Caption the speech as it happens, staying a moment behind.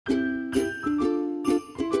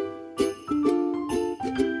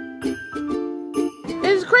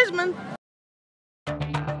gentlemen.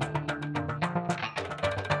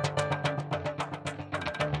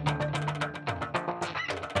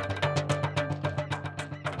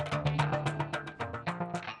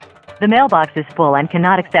 The mailbox is full and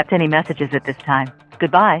cannot accept any messages at this time.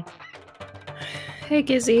 Goodbye. Hey,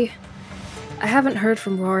 Gizzy. I haven't heard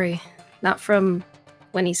from Rory. Not from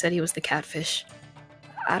when he said he was the catfish.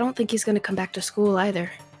 I don't think he's gonna come back to school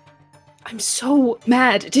either. I'm so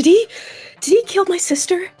mad. Did he kill my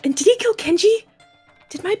sister? And did he kill Kenji?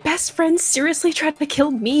 Did my best friend seriously try to kill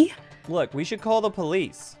me? Look, we should call the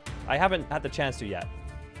police. I haven't had the chance to yet.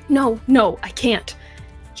 No, I can't.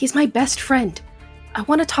 He's my best friend. I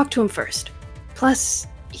want to talk to him first. Plus,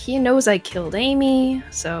 he knows I killed Amy,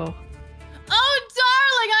 so... Oh,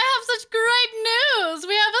 darling, I have such great news!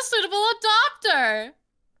 We have a suitable adopter!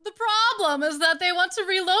 The problem is that they want to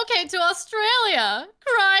relocate to Australia.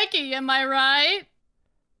 Crikey, am I right?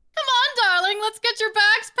 Come on, darling, let's get your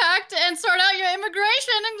bags packed and sort out your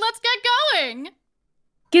immigration and let's get going!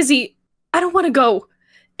 Gizzy, I don't want to go.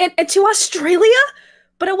 And to Australia?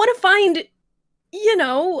 But I want to find, you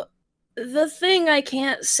know, the thing I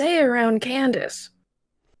can't say around Candace.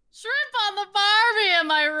 Shrimp on the Barbie,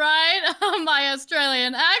 am I right? Oh, my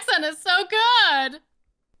Australian accent is so good!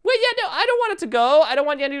 Wait, yeah, no, I don't want it to go. I don't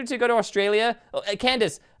want Yandere to go to Australia. Oh,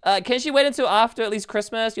 Candace, can she wait until after at least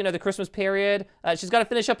Christmas? You know, the Christmas period. She's got to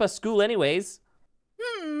finish up her school anyways.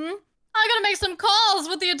 I gotta make some calls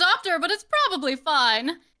with the adopter, but it's probably fine.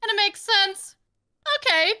 And it makes sense.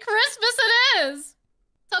 Okay, Christmas it is!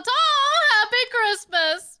 Ta-ta! Happy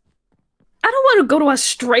Christmas! I don't want to go to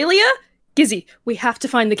Australia! Gizzy, we have to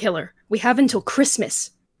find the killer. We have until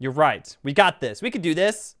Christmas. You're right. We got this. We can do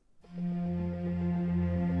this.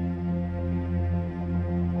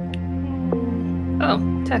 Oh,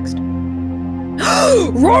 text.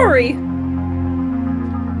 Rory!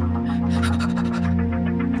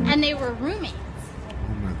 And they were roommates.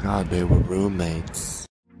 Oh my god, they were roommates.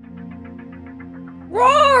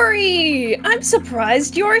 Rory! I'm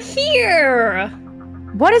surprised you're here!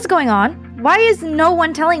 What is going on? Why is no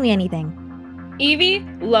one telling me anything? Evie,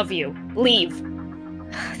 love you. Leave.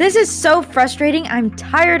 This is so frustrating. I'm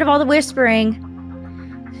tired of all the whispering.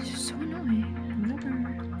 It's just so annoying.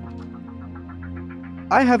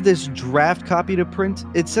 I have this draft copy to print.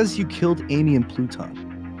 It says you killed Amy and Pluton.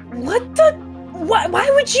 What the? Why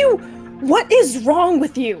would you? What is wrong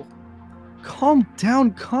with you? Calm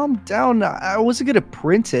down, calm down. I wasn't gonna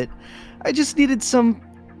print it. I just needed some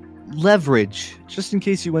leverage, just in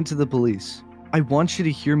case you went to the police. I want you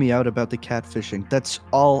to hear me out about the catfishing. That's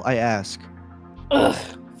all I ask. Ugh,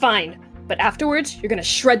 fine. But afterwards, you're gonna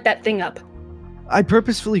shred that thing up. I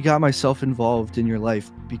purposefully got myself involved in your life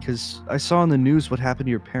because I saw on the news what happened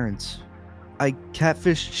to your parents. I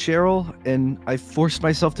catfished Cheryl, and I forced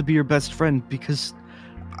myself to be your best friend because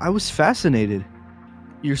I was fascinated.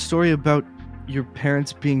 Your story about your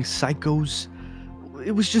parents being psychos,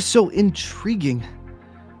 it was just so intriguing.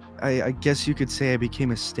 I guess you could say I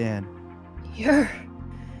became a stan. You're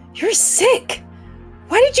sick!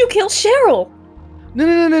 Why did you kill Cheryl?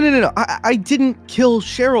 No. I didn't kill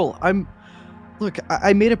Cheryl. Look,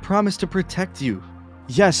 I made a promise to protect you.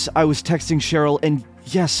 Yes, I was texting Cheryl, and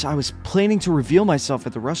yes, I was planning to reveal myself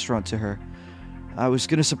at the restaurant to her. I was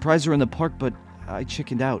gonna surprise her in the park, but I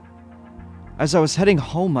chickened out. As I was heading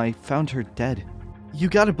home, I found her dead. You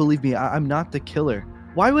gotta believe me, I'm not the killer.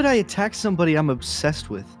 Why would I attack somebody I'm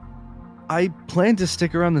obsessed with? I plan to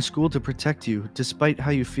stick around the school to protect you, despite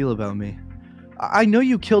how you feel about me. I know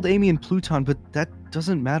you killed Amy and Pluton, but that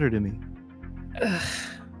doesn't matter to me. Ugh.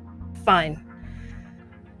 Fine.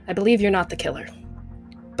 I believe you're not the killer.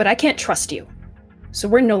 But I can't trust you. So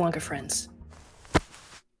we're no longer friends.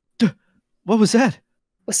 What was that?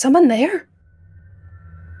 Was someone there?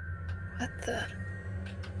 What the?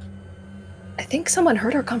 I think someone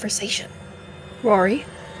heard our conversation. Rory,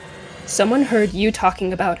 someone heard you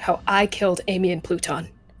talking about how I killed Amy and Pluton.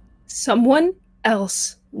 Someone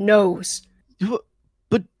else knows.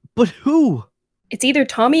 But who? It's either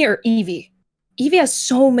Tommy or Evie. Evie has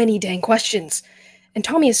so many dang questions. And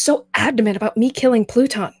Tommy is so adamant about me killing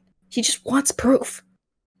Pluton. He just wants proof.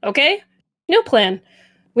 Okay? No plan.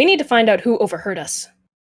 We need to find out who overheard us.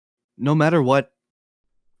 No matter what,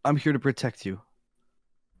 I'm here to protect you.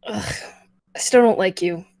 Ugh. I still don't like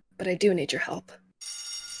you, but I do need your help.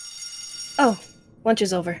 Oh, lunch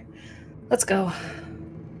is over. Let's go.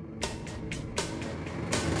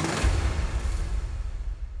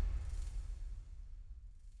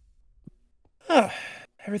 Oh,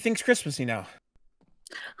 everything's Christmassy now.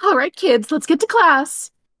 All right, kids, let's get to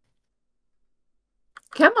class.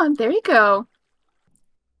 Come on, there you go.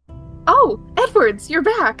 Oh, Edwards, you're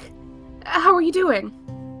back. How are you doing?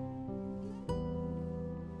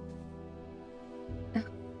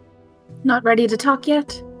 Not ready to talk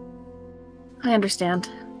yet? I understand.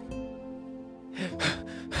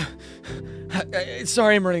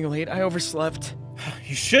 Sorry I'm running late. I overslept.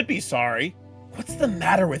 You should be sorry. What's the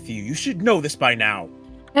matter with you? You should know this by now.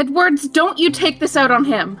 Edwards, don't you take this out on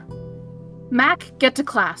him. Mack, get to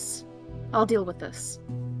class. I'll deal with this.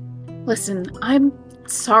 Listen, I'm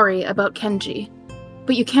sorry about Kenji,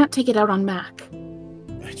 but you can't take it out on Mack.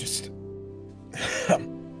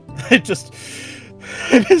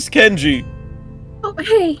 I miss Kenji. Oh,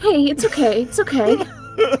 hey, it's okay, it's okay.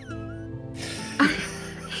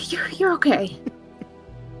 You're okay.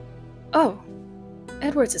 Oh,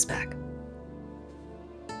 Edwards is back.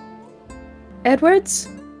 Edwards?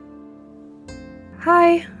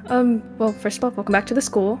 Hi. Well, first of all, welcome back to the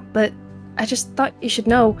school, but I just thought you should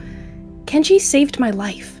know, Kenji saved my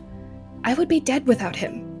life. I would be dead without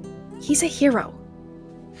him. He's a hero.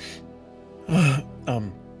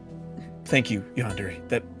 Thank you, Yandere.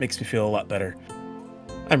 That makes me feel a lot better.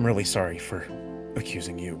 I'm really sorry for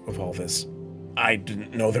accusing you of all this. I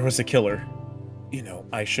didn't know there was a killer. You know,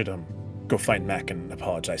 I should, go find Mack and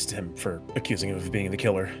apologize to him for accusing him of being the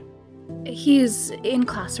killer. He's in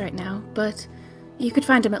class right now, but you could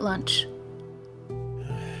find him at lunch.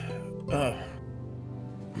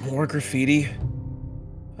 More graffiti?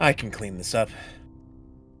 I can clean this up.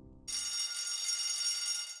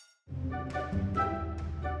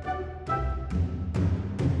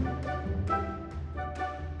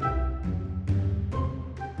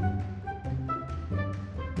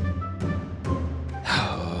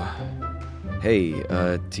 Hey,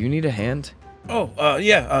 do you need a hand? Oh,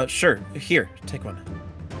 yeah, sure. Here, take one.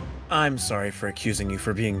 I'm sorry for accusing you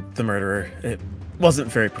for being the murderer. It wasn't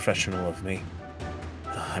very professional of me.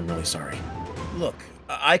 I'm really sorry. Look,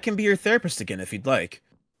 I can be your therapist again if you'd like.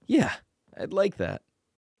 Yeah, I'd like that.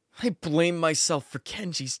 I blame myself for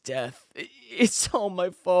Kenji's death. It's all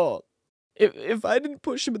my fault. If I didn't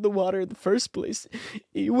push him in the water in the first place,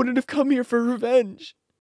 he wouldn't have come here for revenge.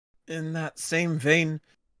 In that same vein,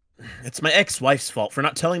 it's my ex-wife's fault for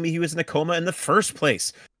not telling me he was in a coma in the first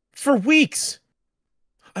place. For weeks!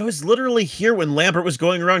 I was literally here when Lambert was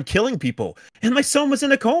going around killing people, and my son was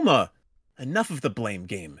in a coma. Enough of the blame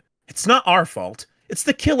game. It's not our fault. It's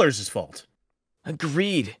the killer's fault.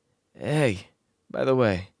 Agreed. Hey, by the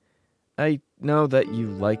way, I know that you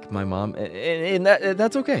like my mom, and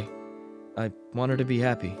that's okay. I want her to be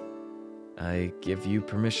happy. I give you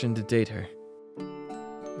permission to date her.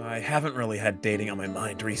 I haven't really had dating on my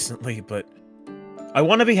mind recently, but I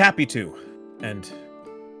want to be happy too. And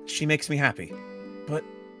she makes me happy. But,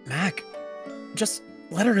 Mack, just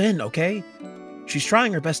let her in, okay? She's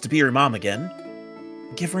trying her best to be her mom again.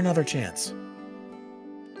 Give her another chance.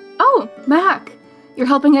 Oh, Mack, you're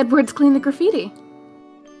helping Edwards clean the graffiti.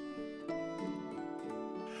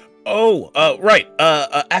 Oh, right.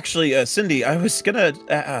 Actually, Cindy, I was gonna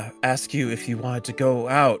ask you if you wanted to go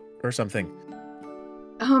out or something.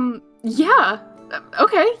 Yeah.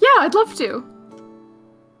 Okay, yeah, I'd love to.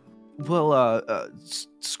 Well,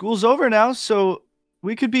 school's over now, so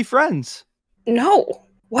we could be friends. No.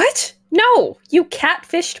 What? No! You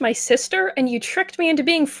catfished my sister and you tricked me into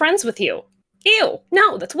being friends with you. Ew!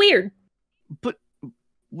 No, that's weird. But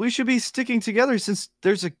we should be sticking together since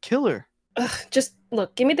there's a killer. Ugh, just,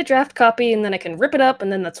 look, give me the draft copy and then I can rip it up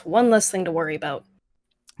and then that's one less thing to worry about.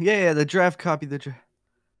 Yeah, the draft copy,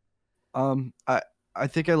 I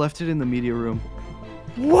think I left it in the media room.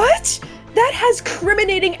 What? That has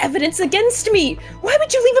criminating evidence against me! Why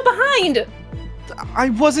would you leave it behind? I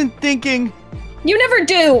wasn't thinking... You never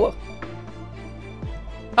do!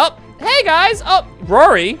 Oh, hey guys! Oh,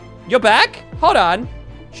 Rory, you're back? Hold on.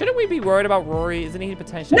 Shouldn't we be worried about Rory? Isn't he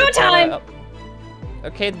potentially... No time!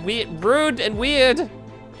 Okay, rude and weird.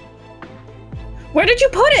 Where did you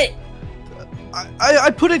put it?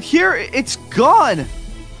 I put it here. It's gone.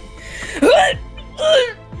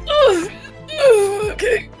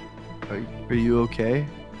 Okay. Are you okay?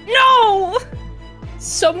 No!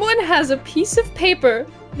 Someone has a piece of paper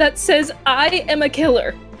that says I am a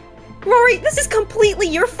killer. Rory, this is completely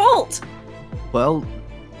your fault. Well,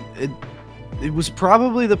 it was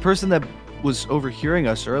probably the person that was overhearing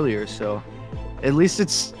us earlier, so at least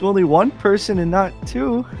it's only one person and not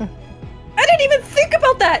two. I didn't even think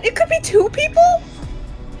about that. It could be two people?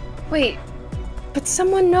 Wait, but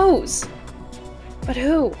someone knows. But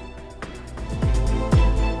who?